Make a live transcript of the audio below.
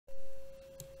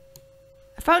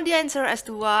I found the answer as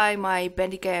to why my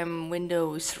Bandicam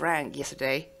Windows rank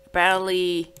yesterday.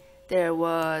 Apparently, there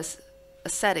was a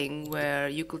setting where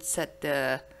you could set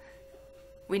the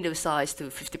window size to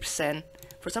 50%.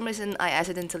 For some reason, I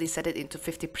accidentally set it into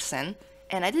 50%,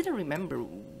 and I didn't remember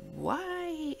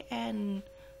why and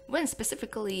when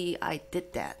specifically I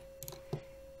did that.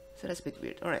 So that's a bit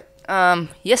weird. Alright.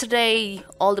 Yesterday,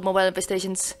 all the mobile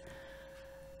infestations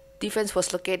defense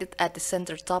was located at the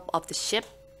center top of the ship.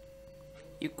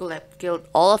 You could have killed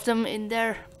all of them in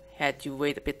there had you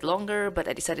wait a bit longer, but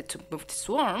I decided to move the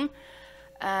swarm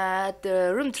at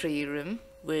the room 3 room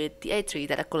with the A3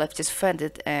 that I could have just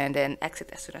funded and then exit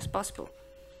as soon as possible.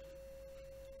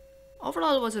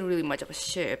 Overall, it wasn't really much of a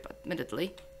ship,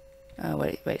 admittedly.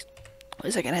 Wait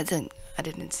a second, I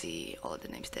didn't see all the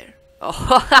names there.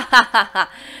 Oh,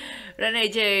 Renee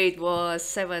Jade was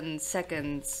 7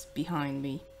 seconds behind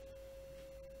me.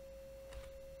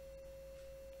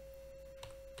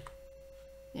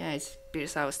 Yeah, it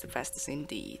appears I was the fastest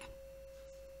indeed.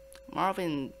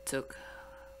 Marvin took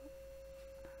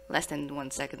less than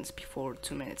 1 second before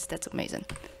 2 minutes. That's amazing.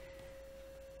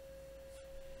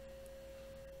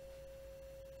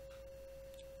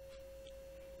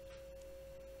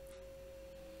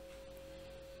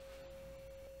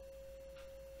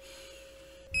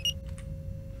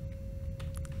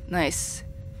 Nice.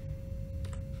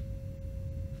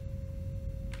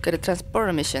 Got a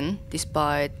transporter mission.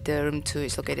 Despite the room 2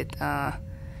 is located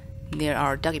near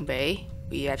our docking bay,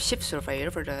 we have ship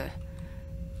surveyor for the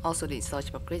also the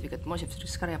installation upgrade. We got motion to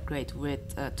Sky upgrade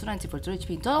with 294 HP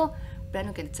in total.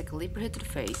 Brandon can take a leaper hit to the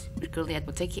face. We're currently at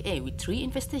Boteki A with 3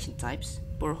 infestation types: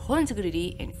 poor hull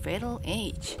integrity and fatal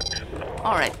age.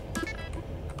 Alright.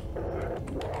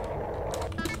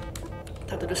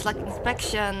 Time to do select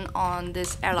inspection on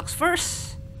this airlocks first.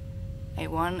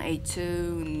 A1, A2,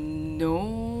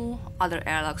 no other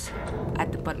airlocks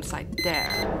at the bottom side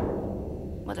there.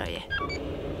 What are you?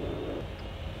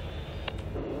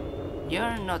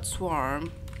 You're not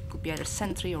swarm. Could be either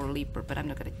sentry or leaper, but I'm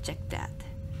not gonna check that.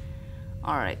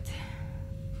 Alright.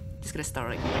 Just gonna start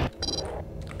right away.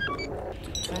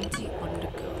 220 on the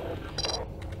go.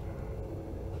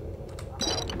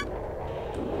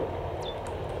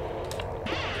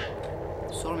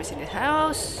 Swarm is in the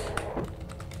house.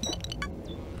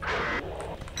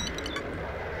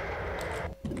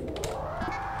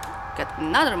 Got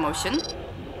another motion.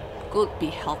 Could be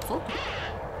helpful.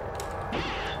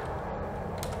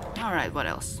 Alright, what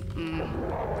else?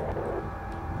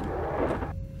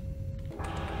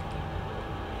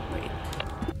 Wait.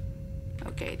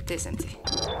 Okay, it is empty.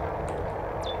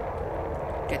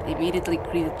 Get immediately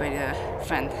greeted by the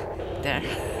friend there.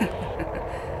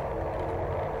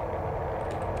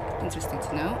 Interesting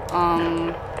to know.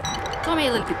 Throw me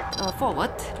a little bit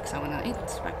forward because I wanna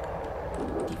inspect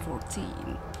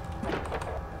D14.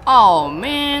 Oh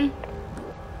man!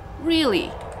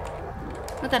 Really?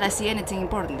 Not that I see anything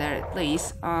important there at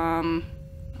least.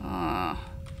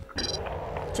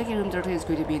 Checking room 13 is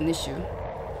going to be an issue.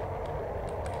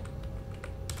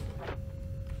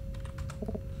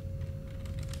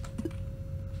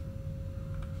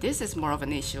 This is more of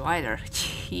an issue either.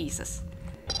 Jesus.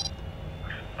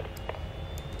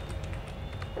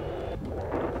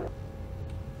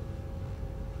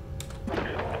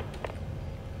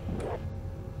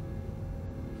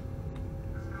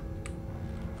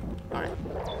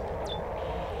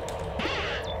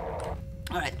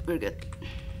 Alright, we're good.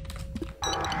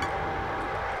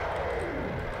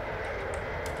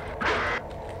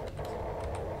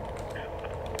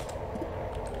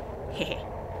 Hehe.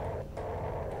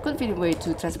 Convenient way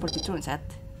to transport the drones at.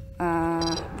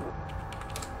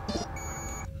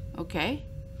 Okay.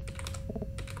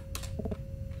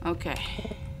 Okay.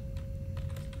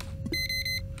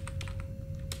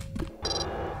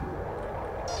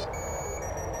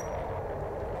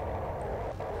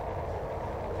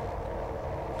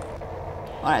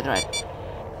 Alright.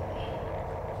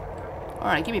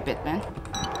 Alright, give me a bit, man.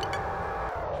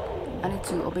 I need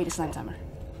to obey the slime timer.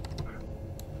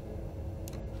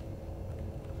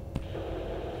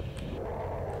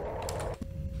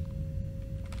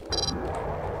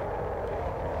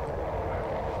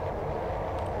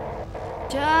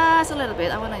 Just a little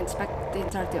bit. I want to inspect the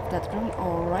entirety of that room.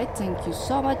 Alright, thank you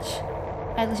so much.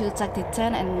 At least you attack the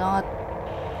 10 and not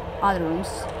other rooms.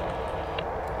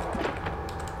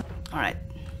 Alright.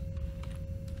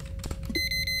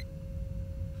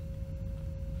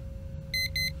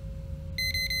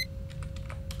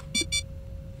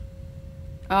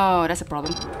 Oh, that's a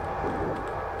problem.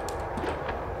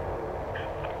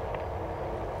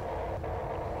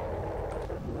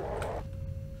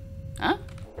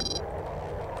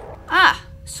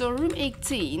 So room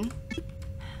 18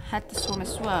 had this one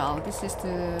as well. This is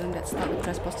the room that starts with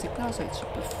transport signal, so it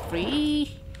should be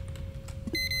free.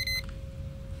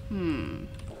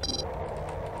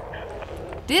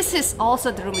 This is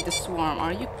also the room with the swarm.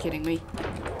 Are you kidding me?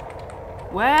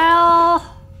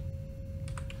 Well,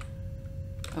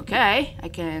 okay, I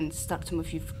can start to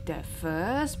move you there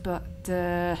first, but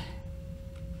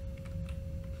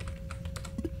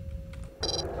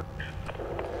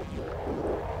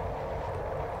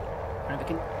we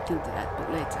can do that a bit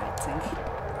later, I think.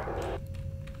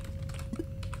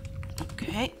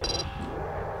 Okay.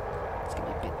 It's gonna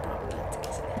be a bit problematic,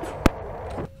 isn't it?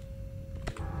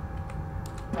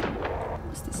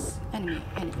 What's this? Enemy,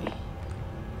 anyway.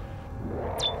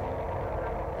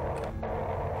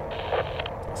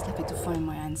 It's lucky to find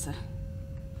my answer.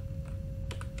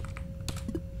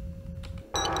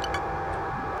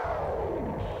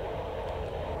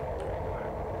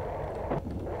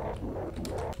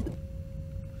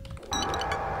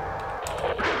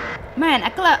 Man, I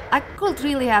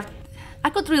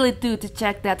could really do to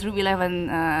check that room 11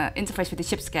 interface with the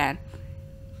ship scan,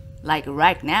 like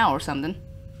right now or something.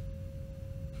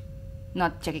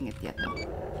 Not checking it yet though.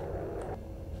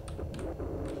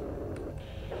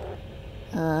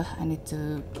 I need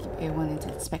to keep A1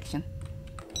 into inspection.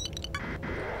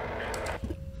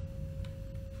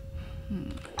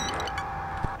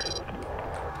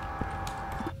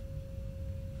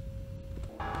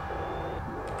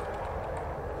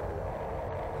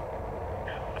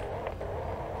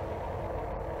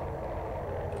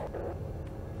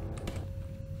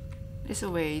 There's a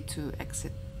way to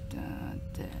exit there.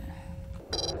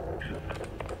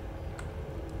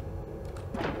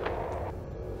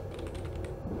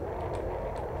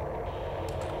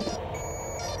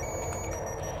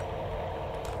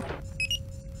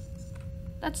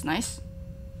 That's nice.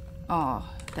 Oh,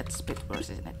 that's a bit worse,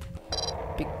 isn't it?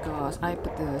 Because I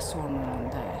put the swarm on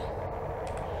there.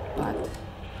 But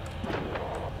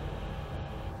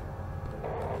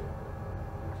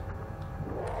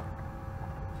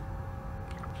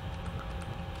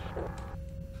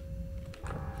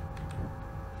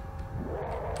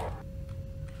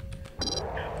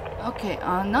okay,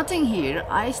 nothing here.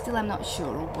 I still am not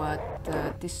sure what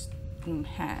this room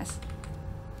has.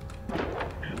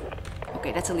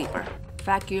 Okay, that's a lever.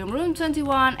 Vacuum room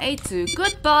 21, A2.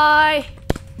 Goodbye!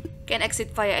 Can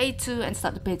exit via A2 and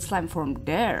start the paid slime from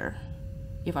there,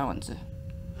 if I want to.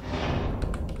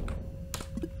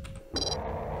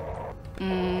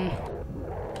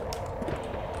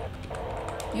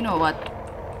 You know what?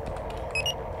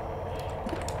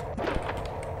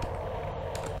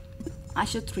 I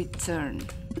should return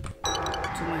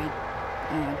to my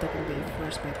double bay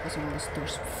first by closing all the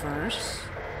doors first.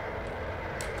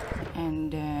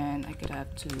 And then I could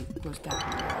have to close that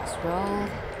one as well.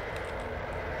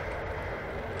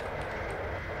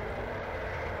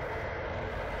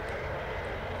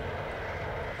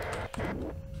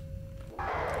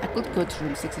 I could go to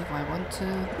room 6 if I want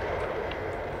to,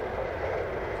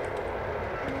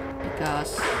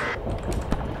 because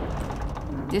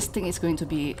this thing is going to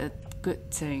be a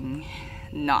good thing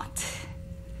not.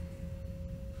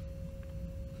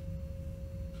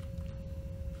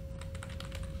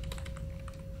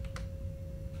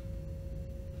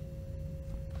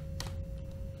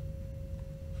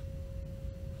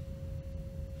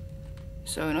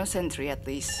 So no sentry at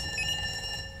least.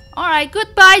 Alright,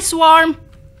 goodbye swarm!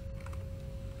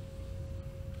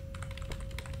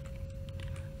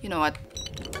 You know what?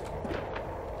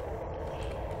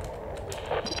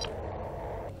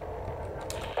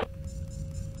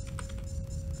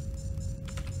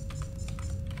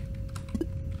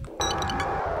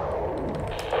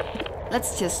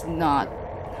 Let's just not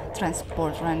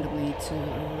transport randomly to a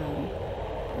room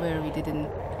where we didn't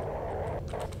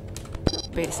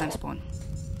pay the slime spawn.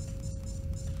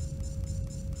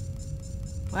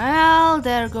 Well,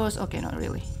 there goes... okay, not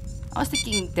really. I was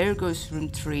thinking there goes room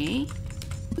 3.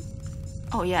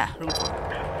 Oh yeah, room 4.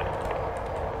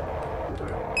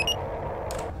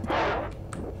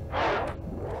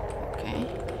 Okay.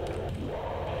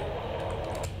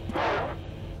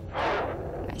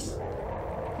 Nice.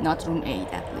 Not room 8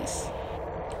 at least.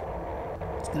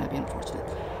 It's gonna be unfortunate.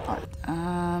 Alright,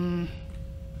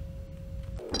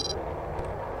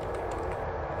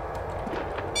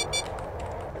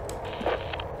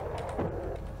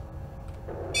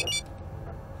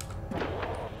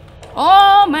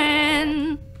 oh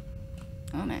man!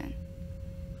 Oh man.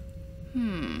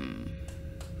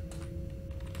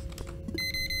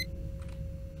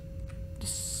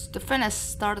 The fan has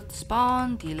started to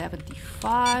spawn, the 11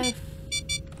 D5.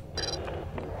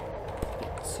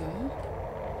 Get 2.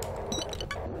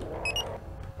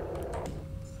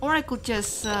 Or I could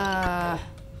just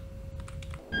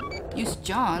use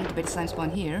John to bait slime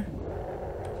spawn here.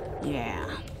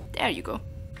 Yeah, there you go.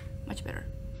 Much better.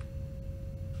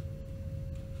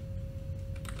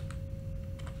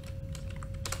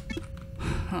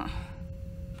 Huh.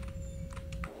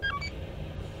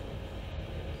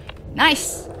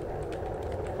 Nice!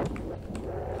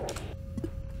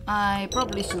 I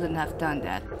probably shouldn't have done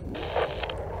that.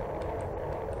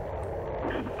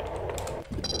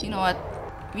 You know what?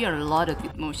 We are loaded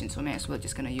with motion, so may as well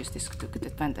just gonna use this to good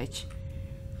advantage.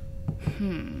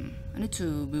 I need to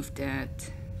move that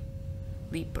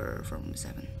Leaper from room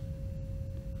 7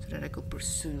 so that I could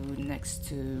pursue next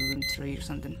to room 3 or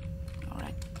something.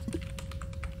 Alright.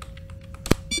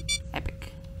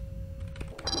 Epic.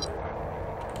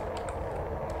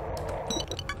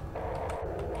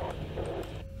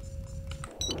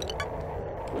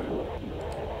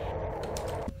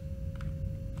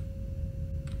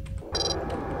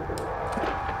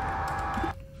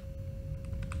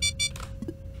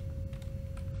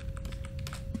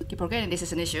 Keep forgetting this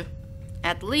is an issue.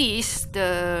 At least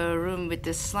the room with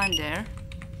the slime there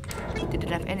didn't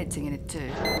have anything in it too,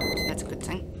 so that's a good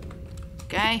thing.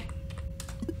 Okay,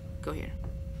 go here.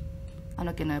 I'm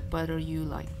not gonna bother with you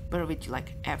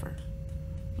like ever.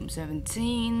 Room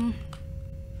 17.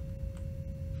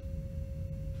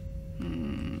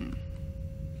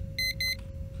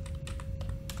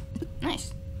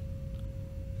 Nice.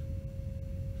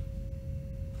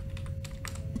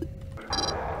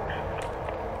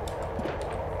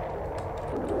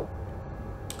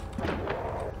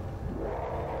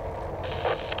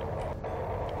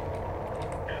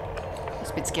 It's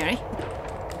a bit scary.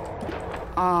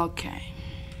 Okay.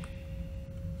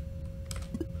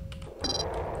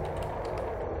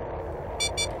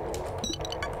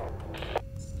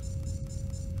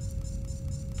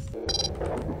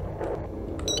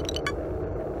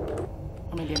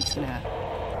 Or maybe I'm just gonna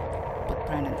put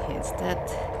Brandon here instead.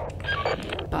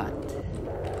 But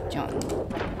John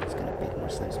is gonna bait more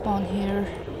slime spawn here.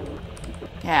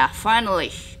 Yeah,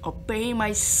 finally obey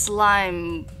my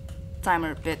slime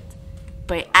timer bit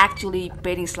by actually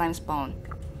baiting slime spawn.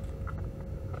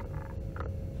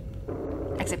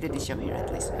 Except that this show here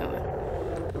at least. Oh well.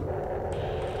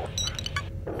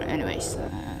 Anyways,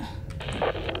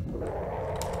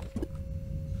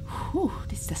 whew,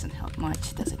 this doesn't help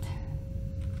much, does it?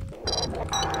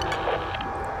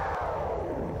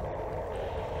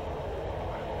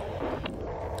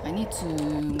 I need to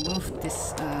move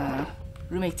this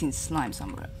room 18 slime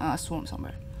somewhere, swarm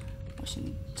somewhere.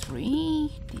 Motion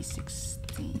 3, D16.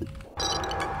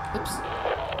 Oops.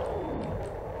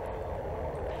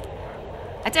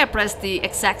 I think I pressed the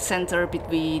exact center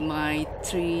between my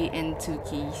 3 and 2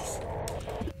 keys.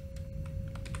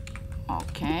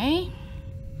 Okay.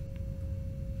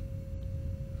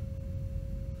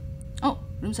 Oh,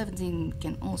 room 17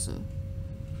 can also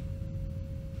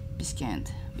be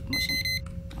scanned with motion.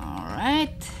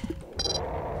 Alright.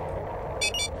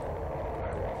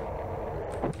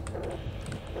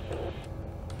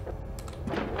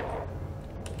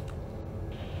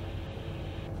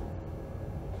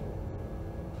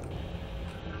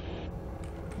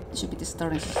 Should be the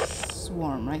starting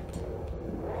swarm, right?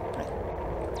 Right.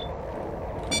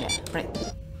 Yeah,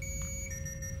 right.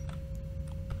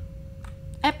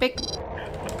 Epic.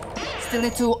 Still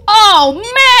need to. Oh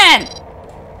man!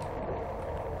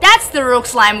 That's the rogue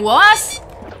slime was.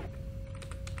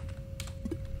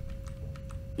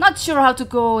 Not sure how to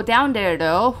go down there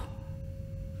though.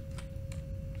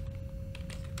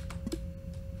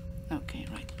 Okay,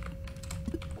 right.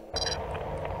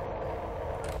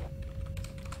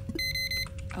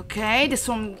 Okay, this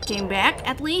one came back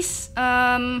at least.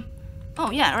 Oh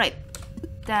yeah, right.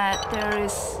 That there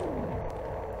is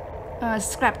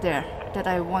scrap there that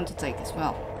I want to take as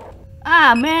well.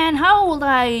 Ah man, how will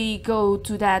I go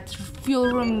to that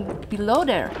fuel room below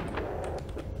there?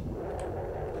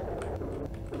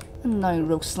 Annoying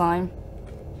rogue slime.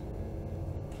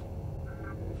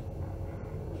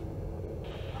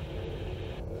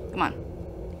 Come on.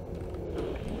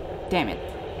 Damn it.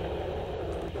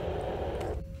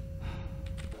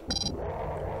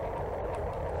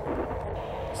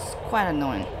 It's quite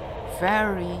annoying.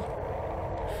 Very,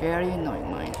 very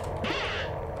annoying mine.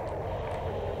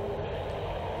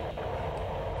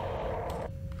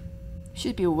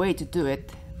 Should be a way to do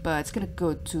it, but it's gonna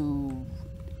go to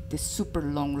this super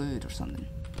long route or something.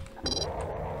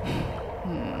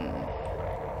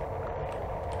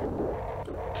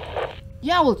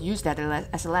 Yeah, I will use that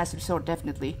as a last resort,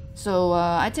 definitely. So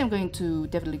I think I'm going to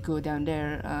definitely go down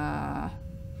there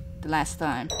the last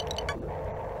time.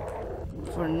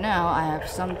 For now, I have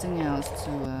something else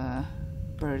to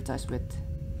prioritize with.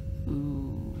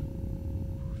 Ooh,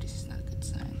 this is not a good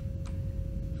sign.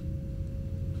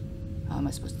 How am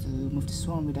I supposed to move the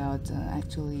swarm without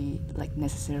actually, like,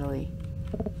 necessarily?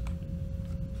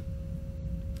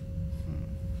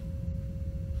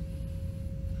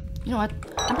 You know what?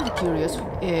 I'm pretty curious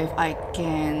if I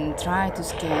can try to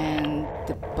scan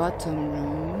the bottom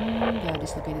room that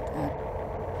is located at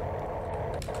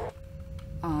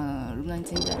room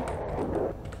 19 there.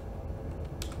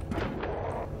 Okay.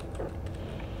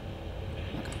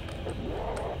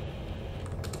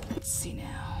 Let's see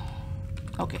now.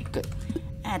 Okay, good.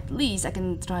 At least I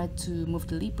can try to move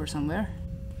the leaper somewhere.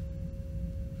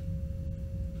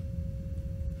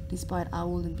 Despite I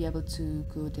wouldn't be able to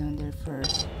go down there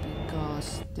first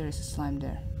because there is a slime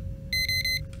there.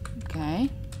 Okay.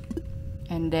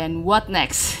 And then what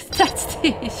next? That's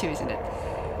the issue, isn't it?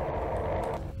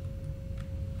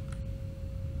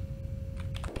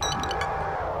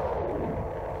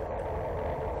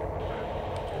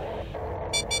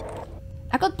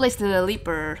 I could place the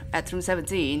leaper at room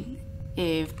 17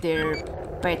 if their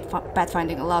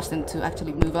pathfinding allows them to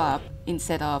actually move up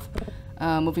instead of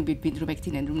moving between room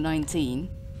 18 and room 19,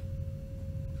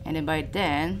 and then by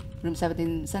then room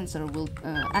 17 sensor will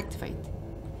activate.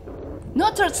 No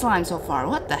third slime so far.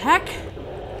 What the heck?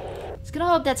 Just gonna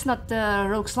hope that's not the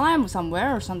rogue slime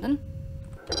somewhere or something.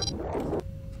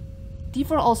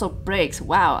 D4 also breaks.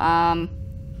 Wow.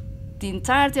 The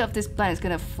entirety of this plan is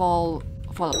gonna fall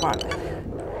apart.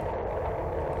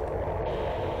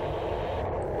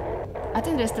 I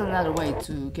think there's still another way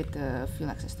to get the fuel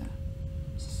access there.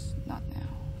 Not now.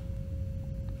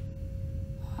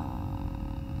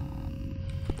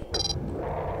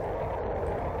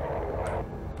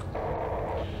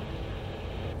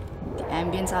 The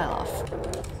ambience I love.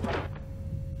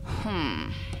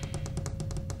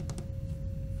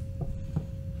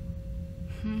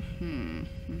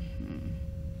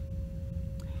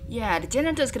 Yeah, the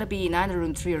generator is gonna be in either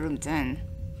room 3 or room 10.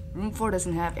 Room 4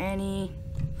 doesn't have any.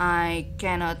 I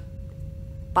cannot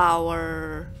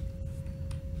power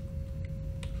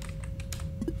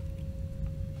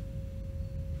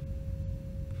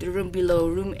the room below.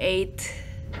 Room 8.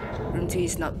 Room 2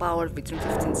 is not powered with room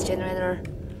 15's generator.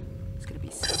 It's gonna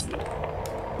be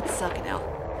sucking out.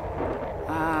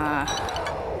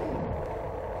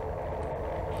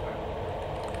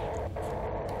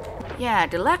 Yeah,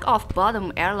 the lack of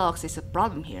bottom airlocks is a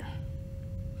problem here.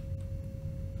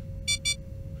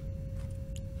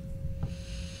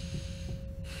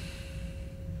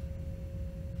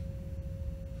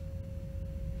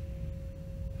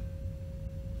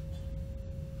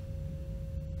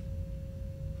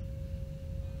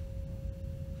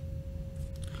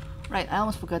 Right, I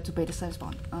almost forgot to pay the save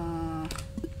spawn.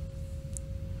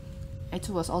 A2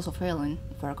 was also failing,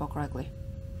 if I recall correctly.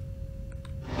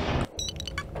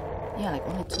 Yeah, like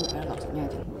only 2 airlocks,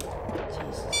 imagine.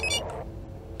 Jesus.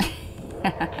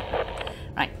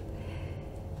 Right.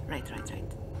 Right.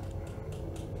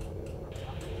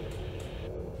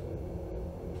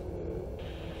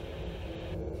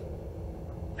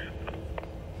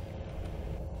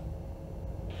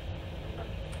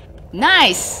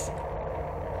 Nice!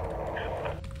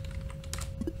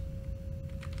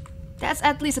 That's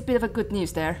at least a bit of a good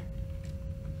news there.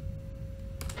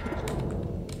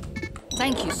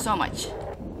 Thank you so much.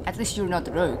 At least you're not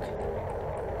the rogue.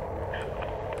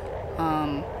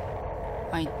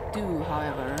 I do,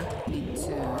 however, need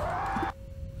to...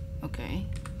 Okay.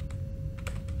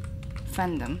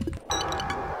 Fandom.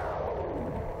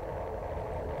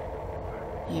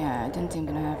 Yeah, I don't think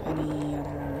I'm gonna have any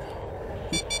other...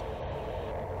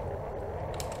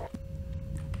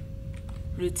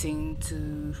 routing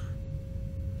to...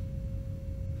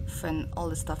 fan all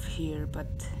the stuff here, but...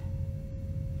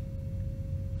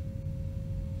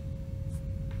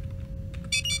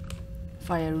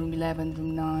 Fire room 11,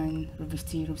 room 9, room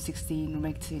 15, room 16, room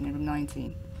 18, and room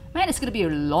 19. Man, it's gonna be a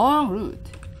long route.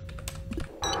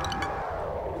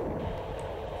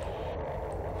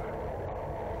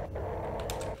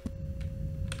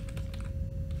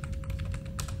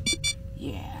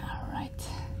 Yeah, right.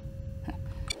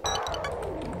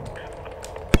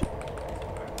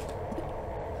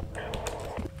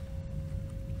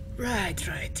 Right.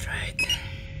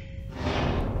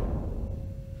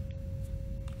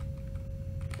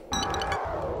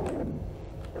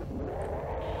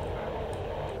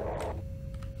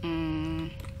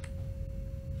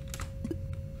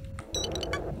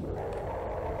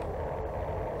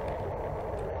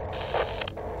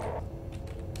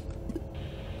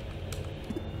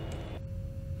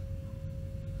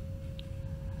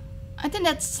 I think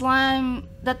that slime,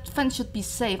 that fence should be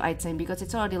safe, I'd say, because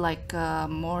it's already like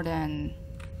more than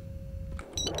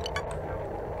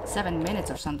 7 minutes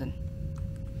or something.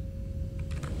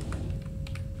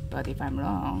 But if I'm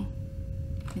wrong,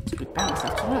 I need to prepare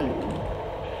myself to run.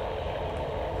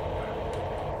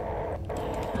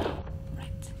 Yeah,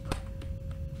 right.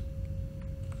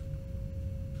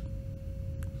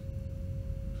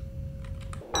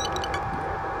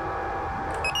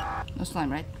 No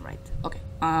slime, right? Right. Okay.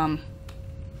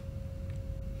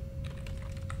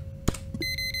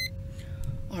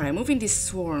 Alright, moving this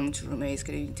swarm to room A is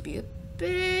going to be a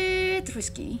bit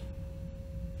risky,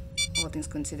 all things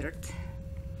considered,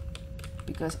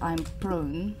 because I'm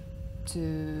prone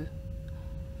to...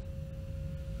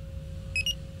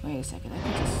 Wait a second, I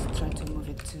can just try to move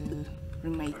it to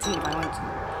room 18 if I want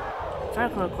to. If I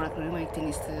recall correctly, room 18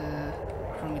 is the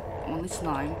room with only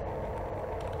slime.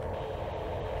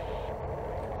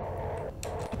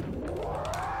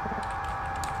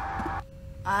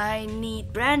 I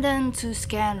need Brandon to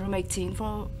scan room 18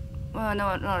 for... Well,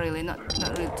 no, not really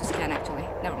to scan actually.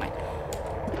 Never mind.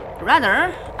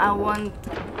 Rather, I want...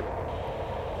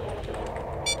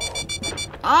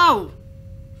 Oh!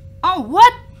 Oh,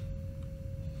 what?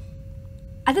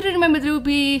 I didn't remember there would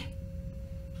be...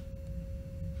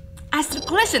 Astral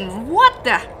collision. What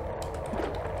the...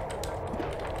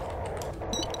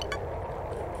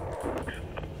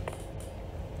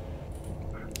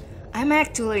 I'm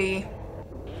actually...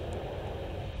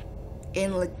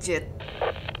 in legit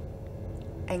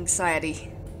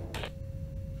anxiety.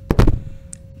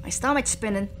 My stomach's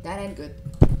spinning. That ain't good.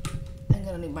 I'm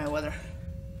gonna need my water.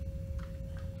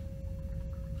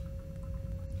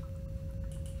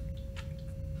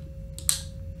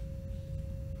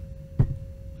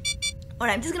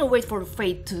 Alright, I'm just gonna wait for the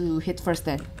fate to hit first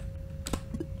then.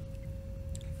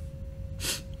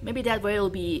 Maybe that way it'll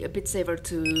be a bit safer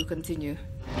to continue.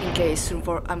 In case room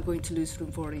 4, I'm going to lose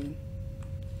room 14.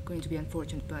 Going to be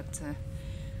unfortunate, but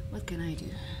what can I do?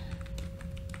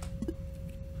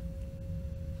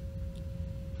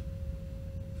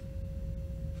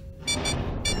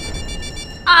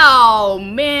 Oh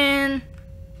man!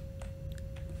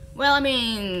 Well, I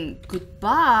mean,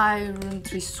 goodbye, room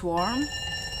 3 swarm.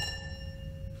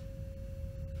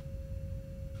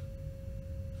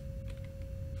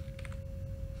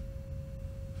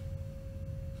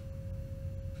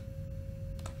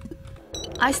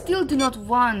 I still do not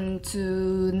want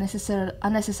to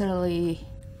unnecessarily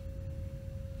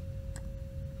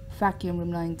vacuum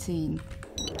room 19.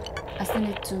 I still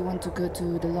need to want to go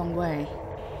to the long way.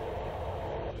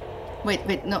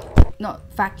 Wait, no, not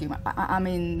vacuum. I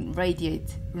mean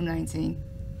radiate room 19.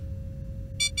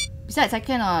 Besides, I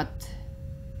cannot.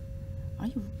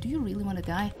 Do you really want to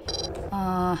die?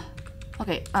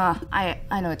 Okay.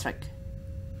 I know a trick.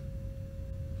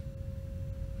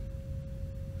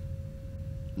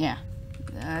 Yeah,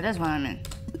 that's what I meant.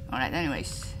 Alright,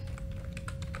 anyways.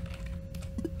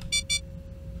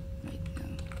 Wait,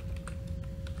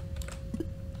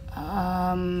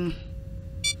 no.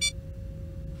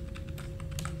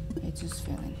 It's just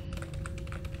failing.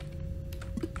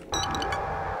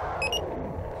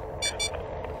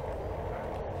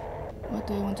 What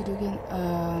do I want to do again?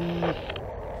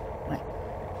 Right.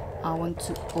 I want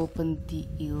to open the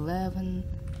 11.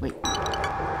 Wait.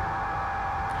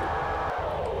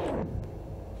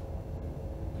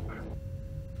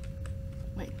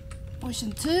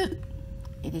 Motion 2.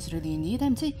 It is really indeed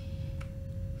empty.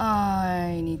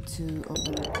 I need to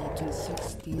open the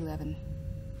 26, the 11.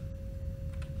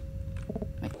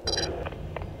 Wait.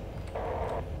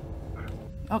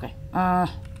 Okay.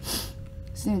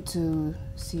 Just need to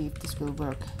see if this will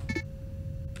work.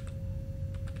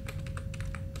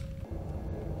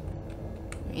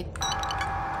 Wait.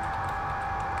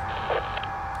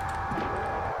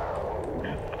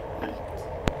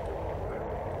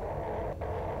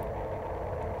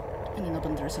 And then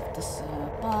open the rest of this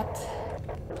pot.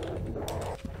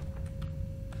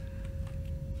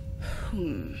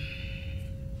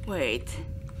 Wait.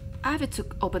 I have to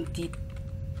open the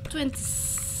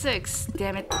 26,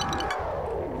 damn it.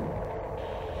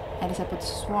 At least I put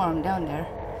swarm down there.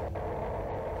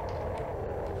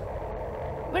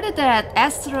 Where did that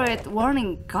asteroid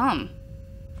warning come?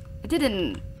 I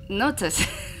didn't notice.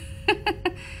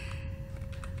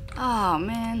 Oh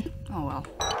man. Oh well.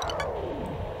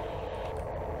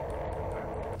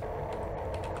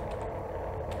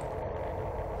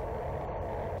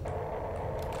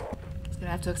 I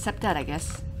have to accept that, I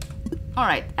guess.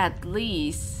 Alright, at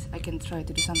least I can try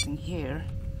to do something here.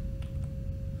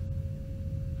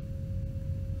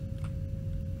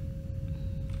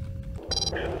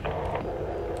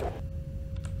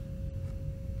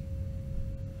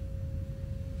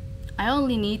 I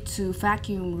only need to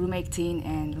vacuum room 18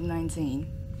 and room 19.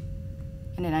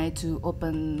 And then I need to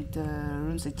open the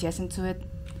rooms adjacent to it.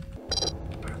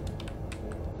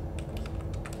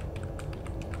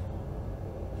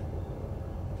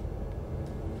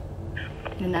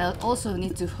 And I also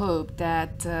need to hope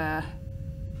that the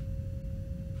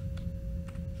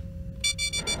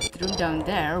room down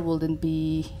there wouldn't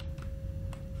be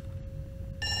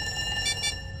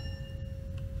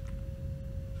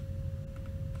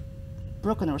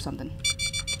broken or something.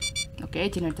 Okay,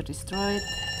 generator destroyed.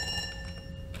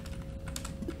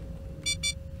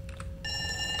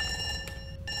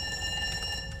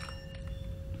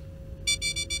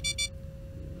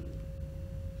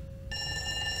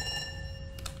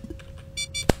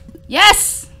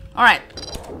 Yes! Alright.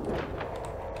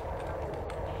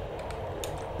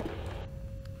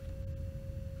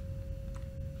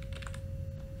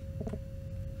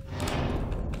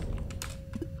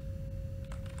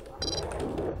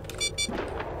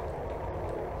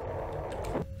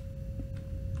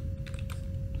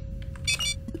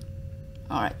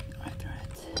 Alright.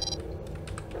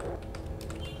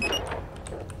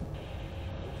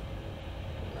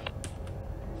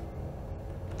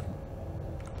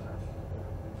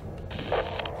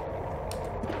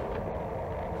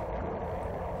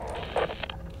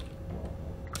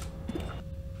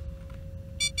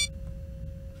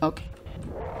 Okay.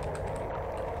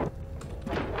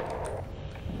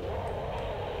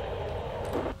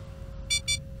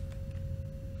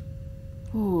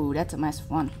 Ooh, that's a massive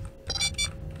one.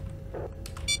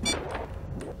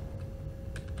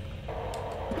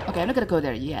 Okay, I'm not gonna go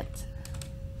there yet.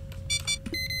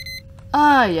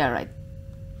 Ah, yeah, right.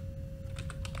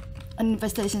 An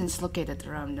infestation is located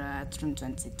around room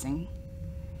 20 thing.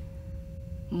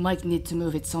 Might need to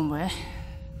move it somewhere.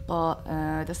 But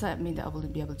does that mean that I will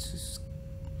be able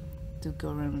to go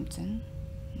around room 10?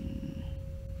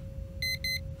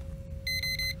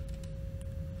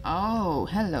 Oh,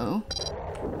 hello.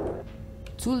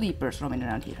 2 leapers roaming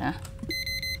around here, huh?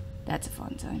 That's a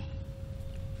fun time.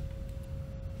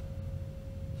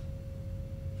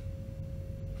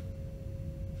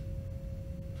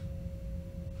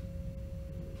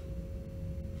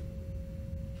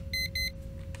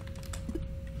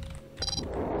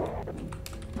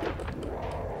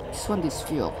 Just want this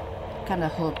fuel. Kinda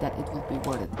hope that it will be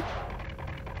worth it.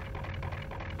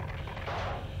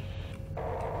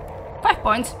 5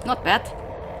 points, not bad.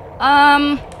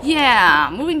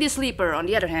 Yeah, moving this leaper on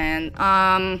the other hand,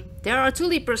 there are 2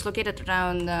 leapers located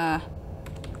around,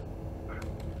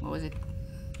 what was it?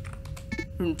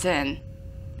 Room 10.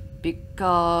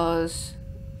 Because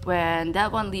when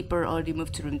that one leaper already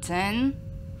moved to room 10,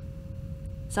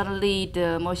 suddenly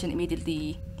the motion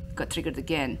immediately got triggered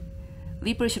again.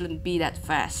 Leaper shouldn't be that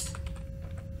fast.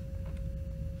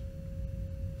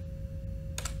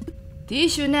 The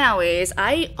issue now is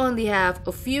I only have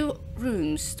a few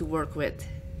rooms to work with.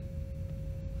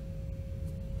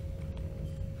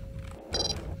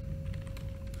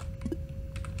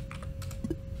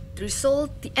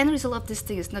 The end result of this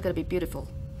thing is not gonna be beautiful.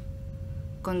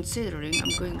 Considering I'm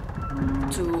going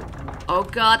to... Oh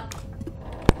god!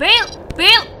 Bail!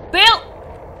 Bail! Bail!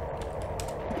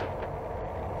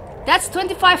 That's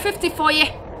 2550 for you!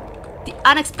 The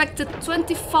unexpected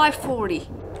 2540.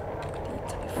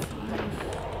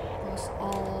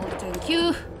 Thank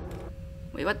you.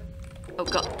 Wait, what? Oh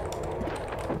god.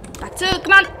 Back to,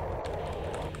 come on!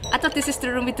 I thought this is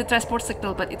the room with the transport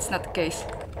signal, but it's not the case.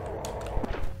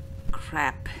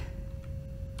 Crap.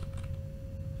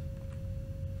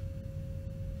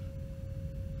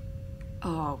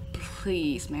 Oh,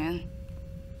 please, man.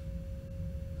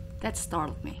 That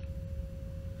startled me.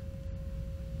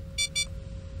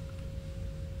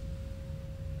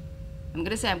 I'm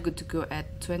gonna say I'm good to go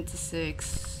at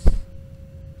 26.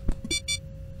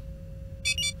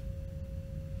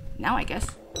 Now, I guess.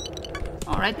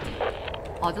 Alright.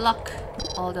 All the luck.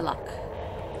 All the luck.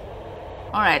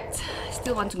 Alright. I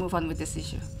still want to move on with this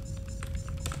issue.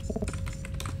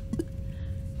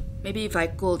 Maybe if I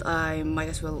could, I might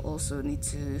as well also need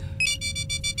to...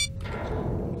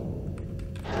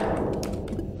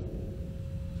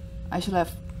 I should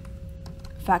have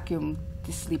vacuumed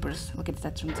these sleepers. Look at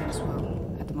that room 10 as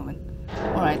well at the moment.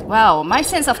 Alright, wow, my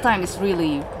sense of time is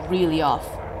really, really off.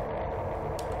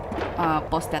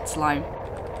 Post that slime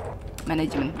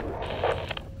management.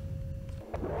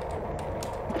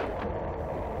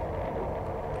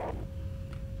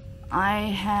 I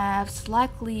have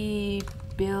slightly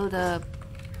built up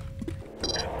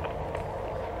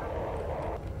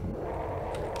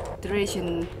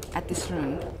duration at this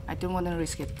room. I don't want to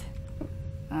risk it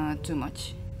too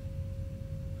much.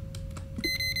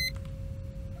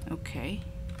 Okay,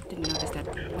 didn't notice that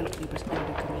one of the people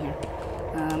already come here.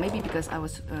 Maybe because I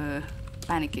was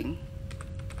panicking.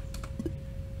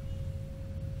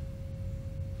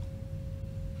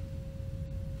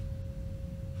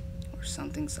 Or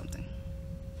something.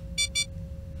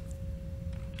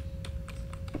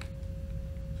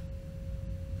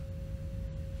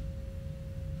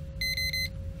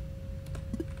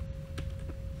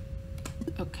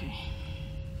 Okay.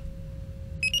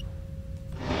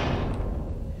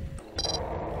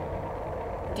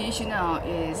 The issue now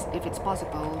is if it's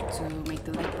possible to make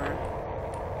the leaper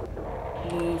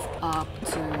move up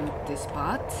to this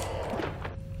spot.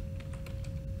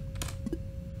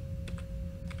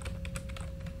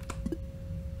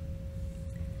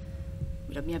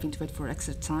 Without me having to wait for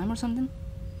extra time or something.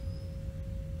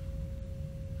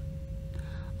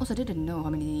 Also, I didn't know how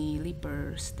many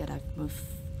leapers that I've moved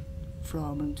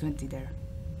from room 20 there.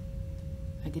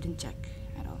 I didn't check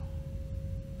at all.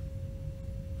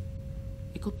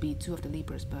 It could be 2 of the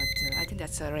leapers, but I think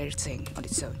that's a rare thing on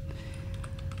its own.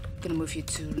 Gonna move you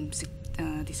to room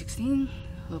D16.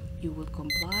 Hope you will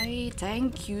comply.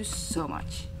 Thank you so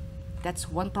much. That's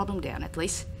one problem down at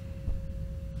least.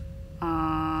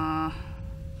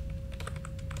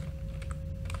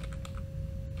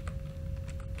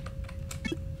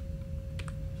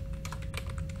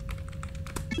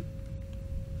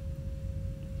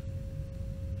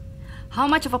 How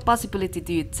much of a possibility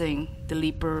do you think the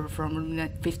leaper from room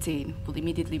 15 will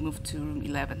immediately move to room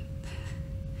 11?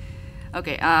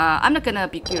 Okay, I'm not gonna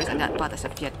be curious on that part as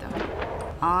of yet though.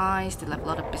 I still have a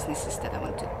lot of businesses that I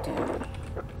want to do.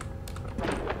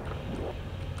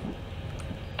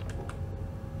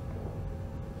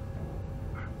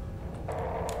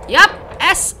 Yup,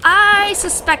 as I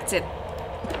suspected.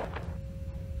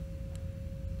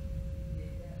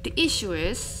 The issue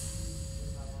is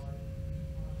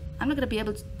I'm not gonna be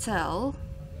able to tell.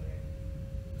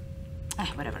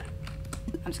 Whatever.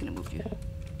 I'm just gonna move you.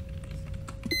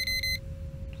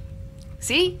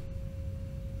 See?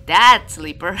 That's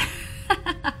leaper.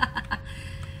 I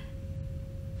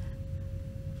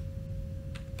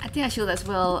think I should as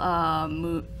well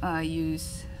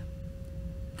use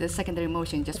the secondary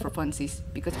motion just for funsies,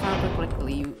 because if I remember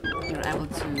correctly, you're able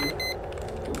to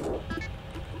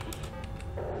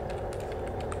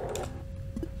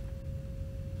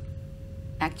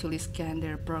actually scan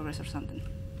their progress or something.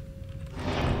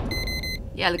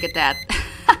 Yeah, look at that.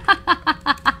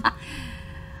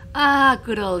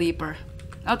 Good old leaper.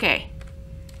 Okay.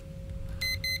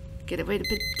 Get away a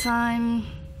bit of time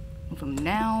from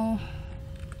now.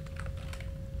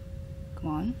 Come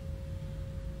on.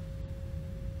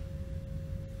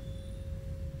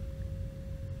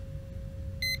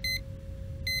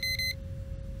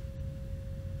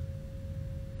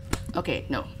 Okay,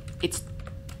 no.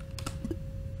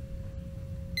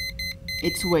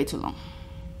 It's way too long.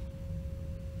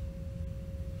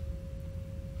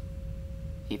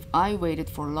 If I waited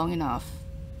for long enough,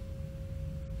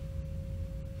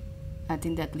 I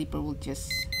think that leaper will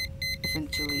just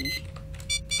eventually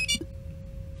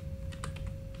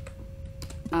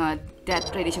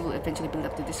that radiation will eventually build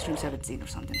up to this room 17 or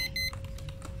something.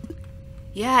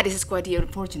 Yeah, this is quite the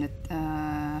unfortunate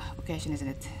occasion, isn't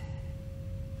it?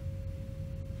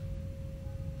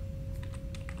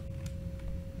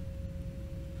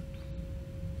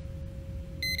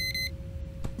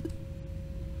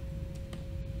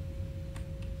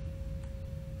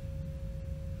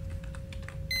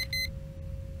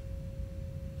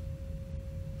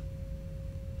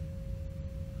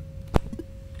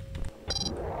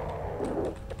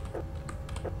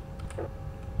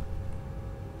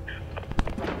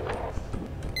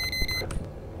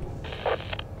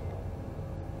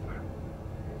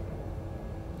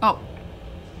 Oh.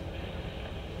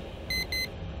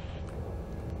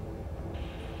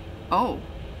 Oh.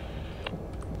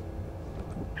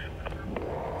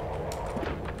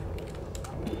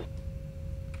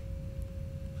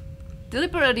 The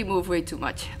leaper already moved way too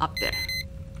much up there.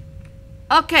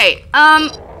 Okay,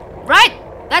 right,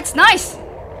 that's nice.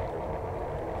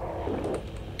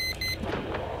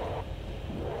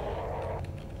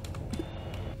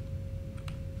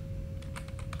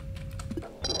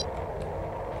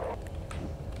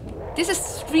 This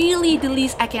is really the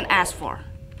least I can ask for.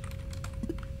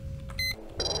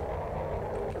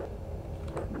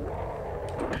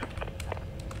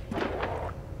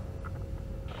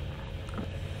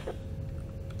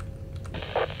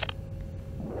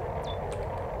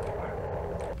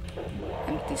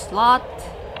 Empty slot.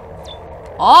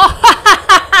 Oh!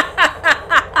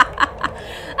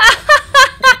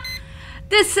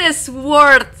 This is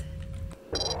worth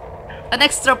an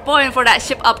extra point for that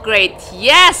ship upgrade.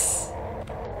 Yes!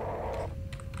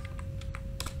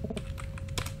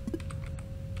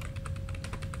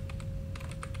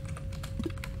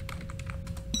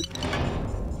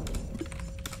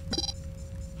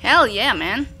 Hell yeah,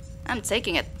 man. I'm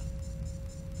taking it.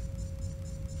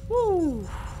 Woo.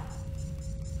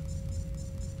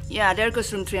 Yeah, there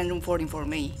goes room 3 and room 14 for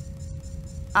me.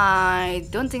 I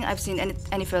don't think I've seen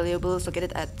any valuables, so get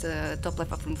it at the top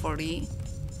left of room 40.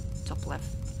 Top left.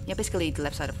 Yeah, basically the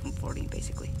left side of room 40,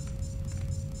 basically.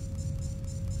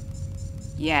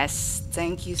 Yes,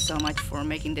 thank you so much for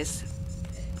making this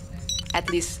at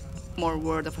least more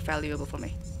worth of a valuable for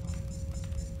me.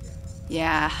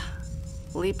 Yeah,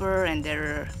 Leaper and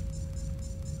their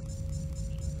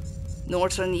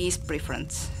northern east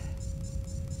preference.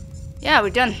 Yeah,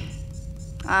 we're done.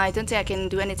 I don't think I can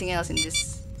do anything else in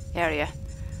this area.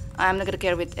 I'm not gonna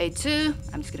care with A2.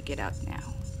 I'm just gonna get out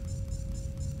now.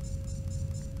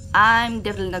 I'm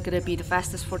definitely not gonna be the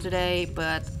fastest for today,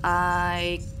 but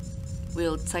I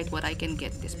will take what I can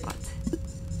get this spot.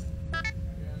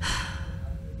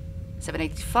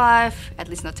 785, at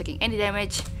least not taking any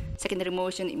damage. Secondary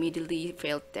motion immediately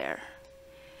failed there.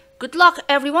 Good luck,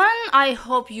 everyone. I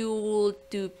hope you will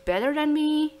do better than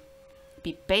me.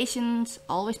 Be patient,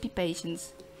 always be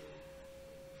patient.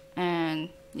 And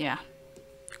yeah,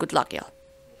 good luck, y'all.